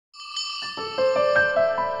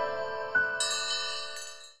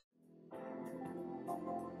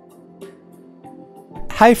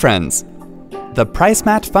Hi friends! The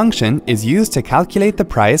PRICEMAT function is used to calculate the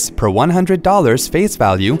price per $100 face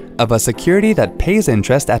value of a security that pays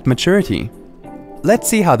interest at maturity. Let's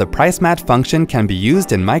see how the PRICEMAT function can be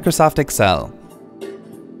used in Microsoft Excel.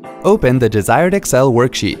 Open the desired Excel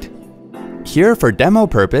worksheet. Here, for demo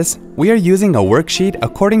purpose, we are using a worksheet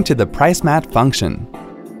according to the PRICEMAT function.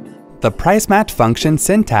 The PRICEMAT function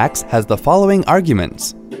syntax has the following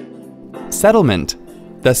arguments. Settlement: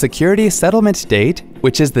 the security settlement date,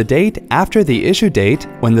 which is the date after the issue date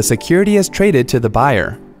when the security is traded to the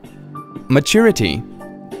buyer. Maturity: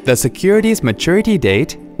 the security's maturity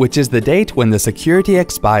date, which is the date when the security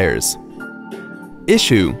expires.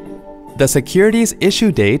 Issue: the security's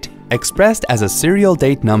issue date expressed as a serial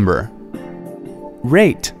date number.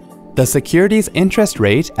 Rate: the security's interest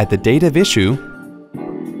rate at the date of issue.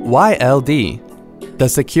 YLD: the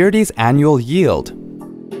security's annual yield.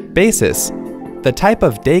 Basis: the type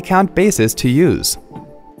of day count basis to use.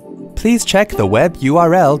 Please check the web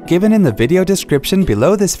URL given in the video description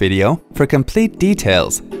below this video for complete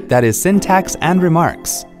details, that is syntax and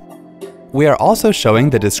remarks. We are also showing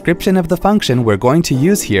the description of the function we're going to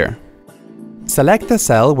use here. Select the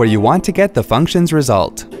cell where you want to get the function's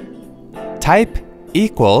result. Type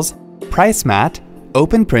equals PRICEMAT,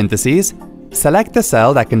 open parentheses, select the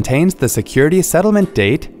cell that contains the security settlement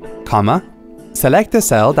date, comma, select the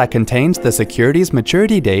cell that contains the security's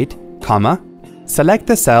maturity date, comma, select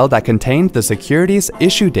the cell that contains the security's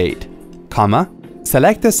issue date, comma,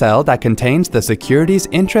 select the cell that contains the security's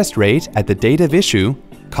interest rate at the date of issue,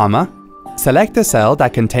 comma, select the cell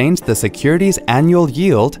that contains the security's annual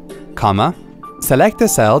yield, comma, select the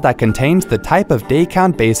cell that contains the type of day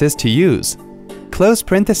count basis to use, close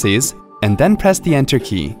parentheses, and then press the Enter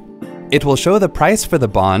key. It will show the price for the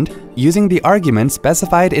bond using the arguments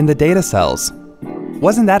specified in the data cells.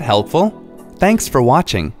 Wasn't that helpful? Thanks for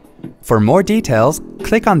watching. For more details,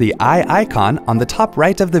 click on the eye icon on the top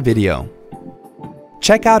right of the video.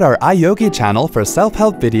 Check out our iYogi channel for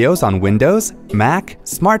self-help videos on Windows, Mac,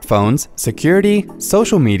 smartphones, security,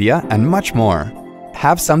 social media, and much more.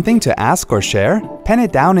 Have something to ask or share? Pen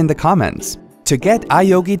it down in the comments. To get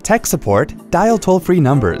iYogi tech support, dial toll-free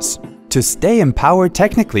numbers. To stay empowered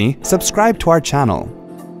technically, subscribe to our channel.